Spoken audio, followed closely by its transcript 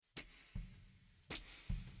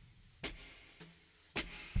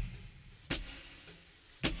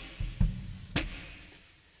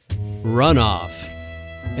Runoff,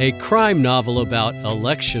 a crime novel about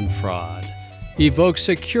election fraud, evokes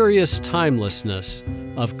a curious timelessness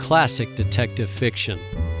of classic detective fiction.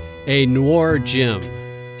 A noir gem,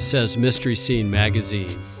 says Mystery Scene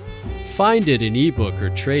magazine. Find it in ebook or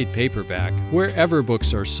trade paperback wherever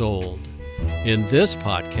books are sold. In this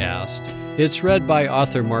podcast, it's read by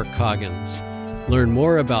author Mark Coggins. Learn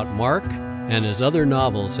more about Mark and his other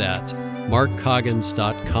novels at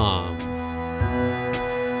markcoggins.com.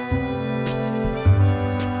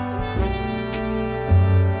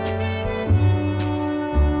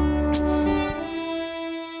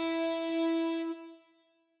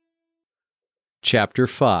 Chapter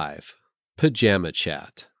 5. Pajama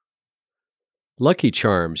Chat. Lucky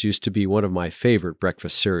Charms used to be one of my favorite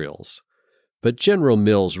breakfast cereals, but General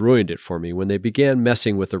Mills ruined it for me when they began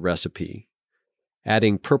messing with the recipe,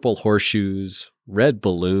 adding purple horseshoes, red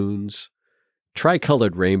balloons,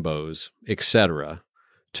 tricolored rainbows, etc.,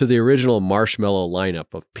 to the original marshmallow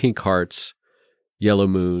lineup of pink hearts, yellow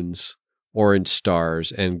moons, orange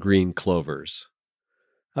stars, and green clovers.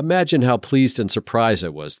 Imagine how pleased and surprised I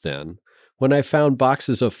was then when I found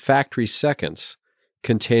boxes of Factory Seconds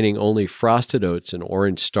containing only frosted oats and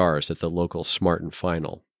orange stars at the local Smart and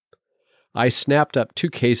Final. I snapped up 2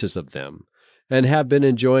 cases of them and have been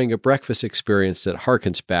enjoying a breakfast experience that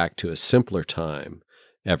harkens back to a simpler time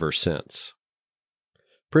ever since.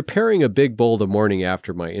 Preparing a big bowl the morning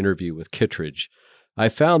after my interview with Kittredge, I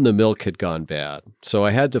found the milk had gone bad, so I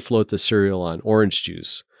had to float the cereal on orange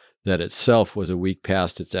juice that itself was a week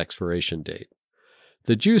past its expiration date.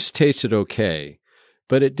 The juice tasted okay,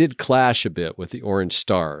 but it did clash a bit with the orange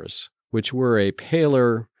stars, which were a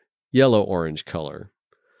paler yellow-orange color.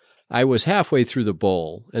 I was halfway through the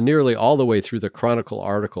bowl and nearly all the way through the Chronicle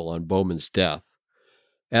article on Bowman's death.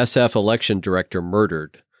 SF election director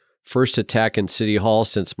murdered, first attack in City Hall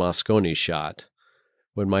since Moscone shot,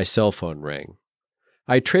 when my cell phone rang.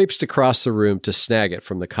 I traipsed across the room to snag it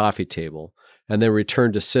from the coffee table and then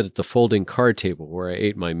returned to sit at the folding card table where I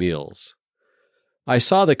ate my meals. I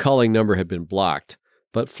saw the calling number had been blocked,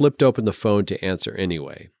 but flipped open the phone to answer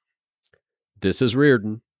anyway. "This is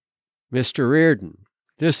Reardon." "Mr. Reardon,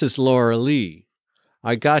 this is Laura Lee.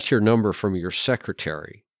 I got your number from your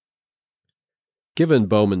secretary." Given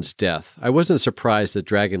Bowman's death, I wasn't surprised the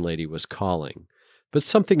Dragon Lady was calling, but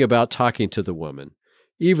something about talking to the woman,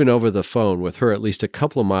 even over the phone with her at least a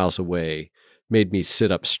couple of miles away, made me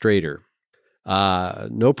sit up straighter.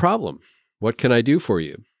 No problem. What can I do for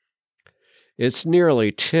you?" "It's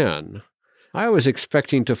nearly 10. I was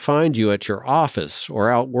expecting to find you at your office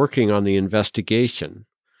or out working on the investigation.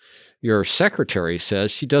 Your secretary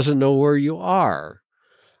says she doesn't know where you are.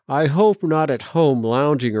 I hope not at home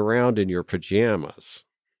lounging around in your pajamas."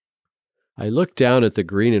 I looked down at the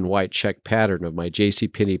green and white check pattern of my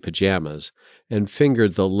JCPenney pajamas and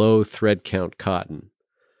fingered the low thread count cotton.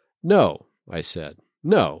 "No," I said.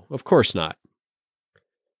 "No, of course not."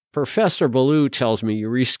 "Professor Ballou tells me you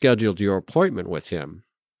rescheduled your appointment with him.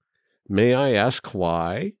 May I ask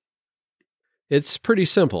why?" "It's pretty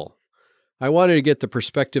simple. I wanted to get the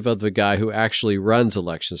perspective of the guy who actually runs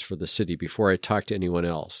elections for the city before I talk to anyone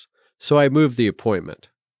else, so I moved the appointment."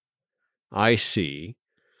 "I see.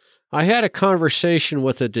 I had a conversation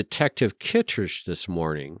with a Detective Kittredge this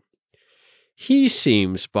morning. He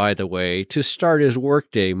seems, by the way, to start his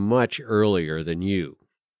workday much earlier than you.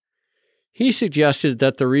 He suggested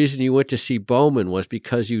that the reason you went to see Bowman was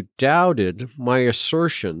because you doubted my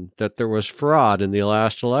assertion that there was fraud in the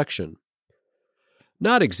last election."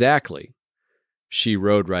 "Not exactly." She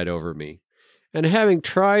rode right over me. "And having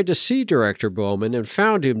tried to see Director Bowman and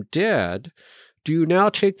found him dead, do you now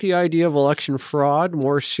take the idea of election fraud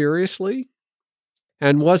more seriously?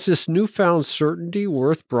 And was this newfound certainty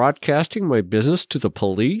worth broadcasting my business to the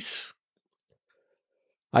police?"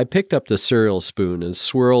 I picked up the cereal spoon and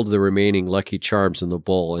swirled the remaining Lucky Charms in the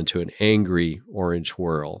bowl into an angry orange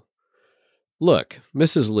whirl. "Look,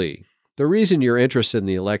 Mrs. Lee, the reason you're interested in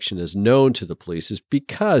the election is known to the police is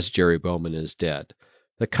because Jerry Bowman is dead.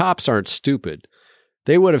 The cops aren't stupid.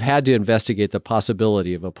 They would have had to investigate the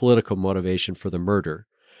possibility of a political motivation for the murder,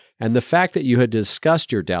 and the fact that you had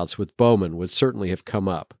discussed your doubts with Bowman would certainly have come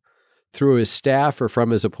up, through his staff or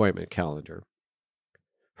from his appointment calendar."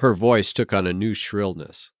 Her voice took on a new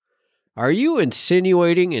shrillness. "Are you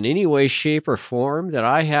insinuating in any way, shape, or form that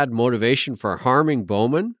I had motivation for harming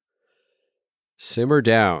Bowman?" "Simmer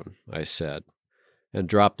down," I said, and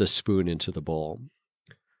dropped the spoon into the bowl.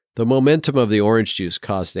 The momentum of the orange juice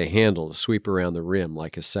caused the handle to sweep around the rim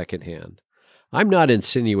like a second hand. "I'm not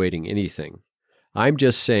insinuating anything. I'm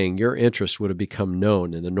just saying your interest would have become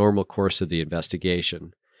known in the normal course of the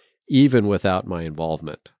investigation, even without my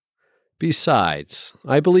involvement. Besides,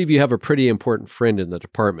 I believe you have a pretty important friend in the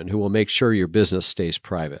department who will make sure your business stays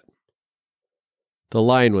private." The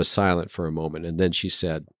line was silent for a moment, and then she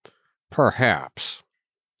said, "Perhaps,"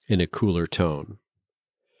 in a cooler tone.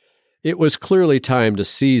 It was clearly time to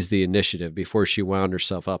seize the initiative before she wound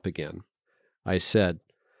herself up again. I said,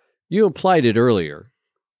 "You implied it earlier,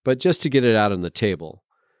 but just to get it out on the table,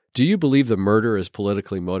 do you believe the murder is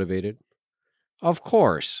politically motivated?" "Of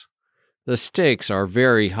course. The stakes are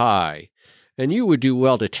very high, and you would do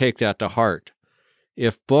well to take that to heart.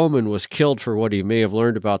 If Bowman was killed for what he may have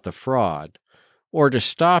learned about the fraud, or to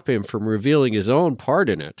stop him from revealing his own part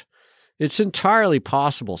in it, it's entirely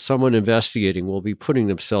possible someone investigating will be putting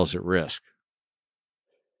themselves at risk."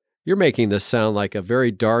 "You're making this sound like a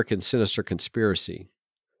very dark and sinister conspiracy.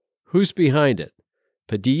 Who's behind it?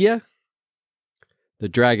 Padilla?" The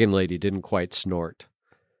dragon lady didn't quite snort.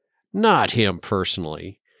 "Not him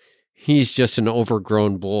personally. He's just an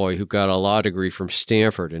overgrown boy who got a law degree from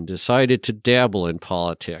Stanford and decided to dabble in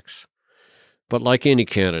politics. But like any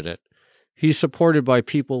candidate, he's supported by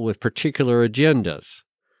people with particular agendas.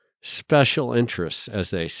 Special interests, as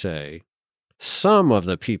they say. Some of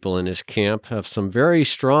the people in his camp have some very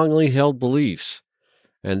strongly held beliefs,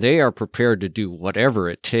 and they are prepared to do whatever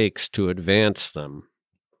it takes to advance them."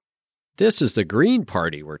 "This is the Green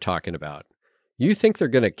Party we're talking about. You think they're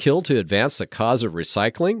going to kill to advance the cause of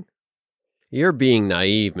recycling?" "You're being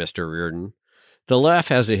naive, Mr. Reardon. The left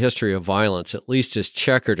has a history of violence at least as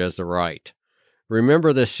checkered as the right.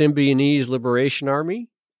 Remember the Symbionese Liberation Army?"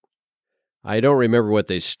 "I don't remember what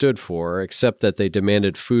they stood for, except that they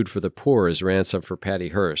demanded food for the poor as ransom for Patty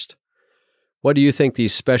Hearst. What do you think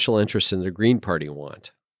these special interests in the Green Party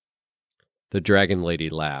want?" The dragon lady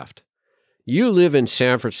laughed. "You live in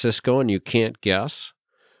San Francisco and you can't guess?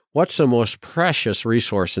 What's the most precious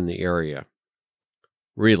resource in the area?"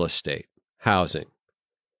 "Real estate. Housing."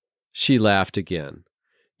 She laughed again.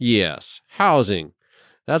 "Yes, housing.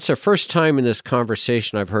 That's the first time in this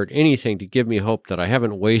conversation I've heard anything to give me hope that I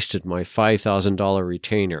haven't wasted my $5,000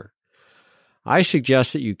 retainer. I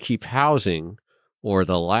suggest that you keep housing, or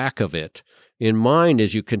the lack of it, in mind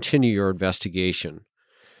as you continue your investigation.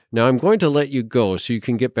 Now I'm going to let you go so you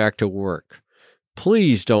can get back to work.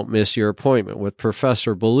 Please don't miss your appointment with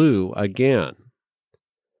Professor Ballou again."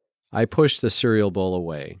 I pushed the cereal bowl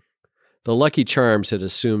away. The Lucky Charms had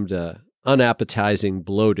assumed an unappetizing,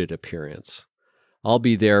 bloated appearance. I'll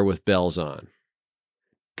be there with bells on.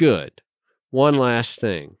 "Good. One last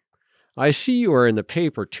thing. I see you are in the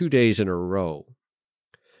paper 2 days in a row."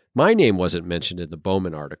 "My name wasn't mentioned in the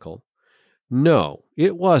Bowman article." "No,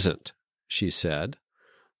 it wasn't," she said.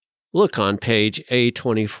 "Look on page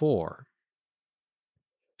A24.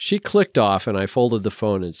 She clicked off, and I folded the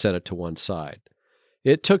phone and set it to one side.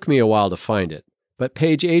 It took me a while to find it, but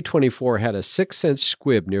page A24 had a 6-cent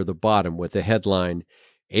squib near the bottom with the headline,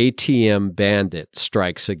 "ATM Bandit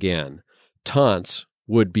Strikes Again. Taunts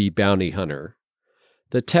Would-Be Bounty Hunter."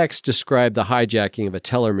 The text described the hijacking of a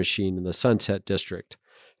teller machine in the Sunset District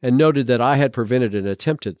and noted that I had prevented an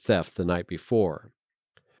attempted theft the night before.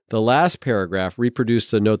 The last paragraph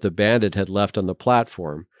reproduced the note the bandit had left on the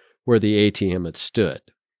platform where the ATM had stood.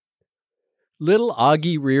 "Little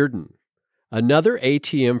Augie Reardon. Another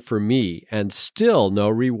ATM for me and still no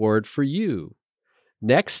reward for you.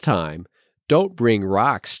 Next time, don't bring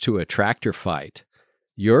rocks to a tractor fight.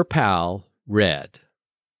 Your pal, Red."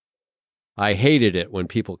 I hated it when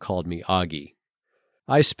people called me Augie.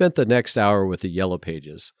 I spent the next hour with the Yellow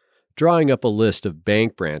Pages, drawing up a list of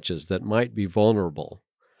bank branches that might be vulnerable.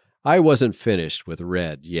 I wasn't finished with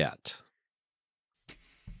Red yet.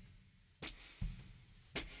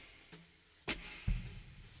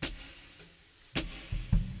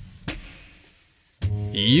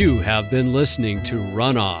 You have been listening to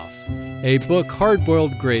Run Off, a book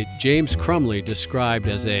hard-boiled great James Crumley described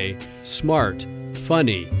as a smart,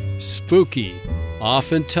 funny, spooky,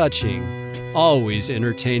 often touching, always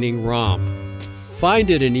entertaining romp. Find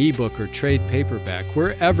it in ebook or trade paperback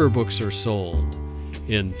wherever books are sold.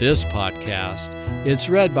 In this podcast, it's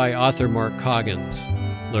read by author Mark Coggins.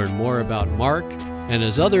 Learn more about Mark and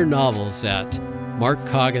his other novels at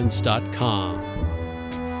markcoggins.com.